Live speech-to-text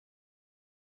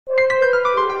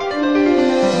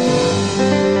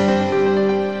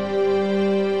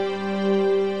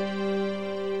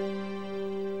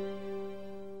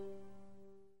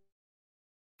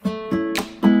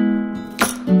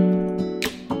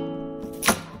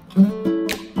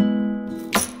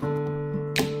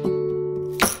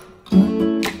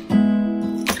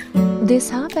This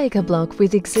half-acre block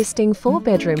with existing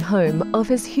 4-bedroom home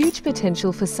offers huge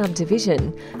potential for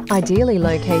subdivision, ideally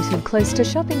located close to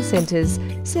shopping centres,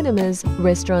 cinemas,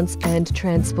 restaurants and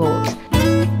transport.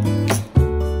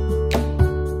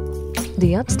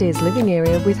 The upstairs living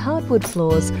area with hardwood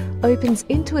floors opens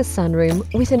into a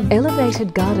sunroom with an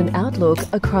elevated garden outlook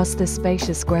across the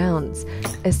spacious grounds.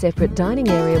 A separate dining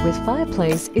area with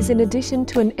fireplace is in addition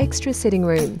to an extra sitting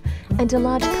room and a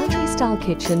large country-style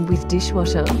kitchen with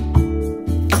dishwasher.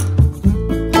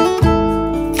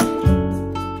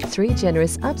 3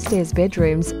 generous upstairs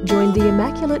bedrooms join the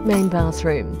immaculate main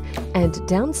bathroom, and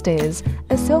downstairs,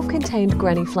 a self-contained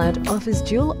granny flat offers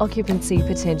dual occupancy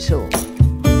potential.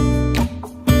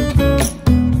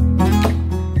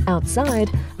 Outside,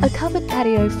 a covered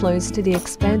patio flows to the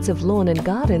expansive lawn and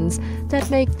gardens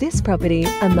that make this property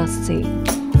a must-see.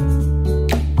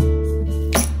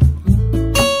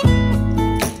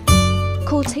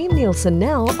 Call Team Neilson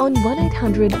now on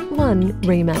 1800 1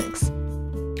 REMAX.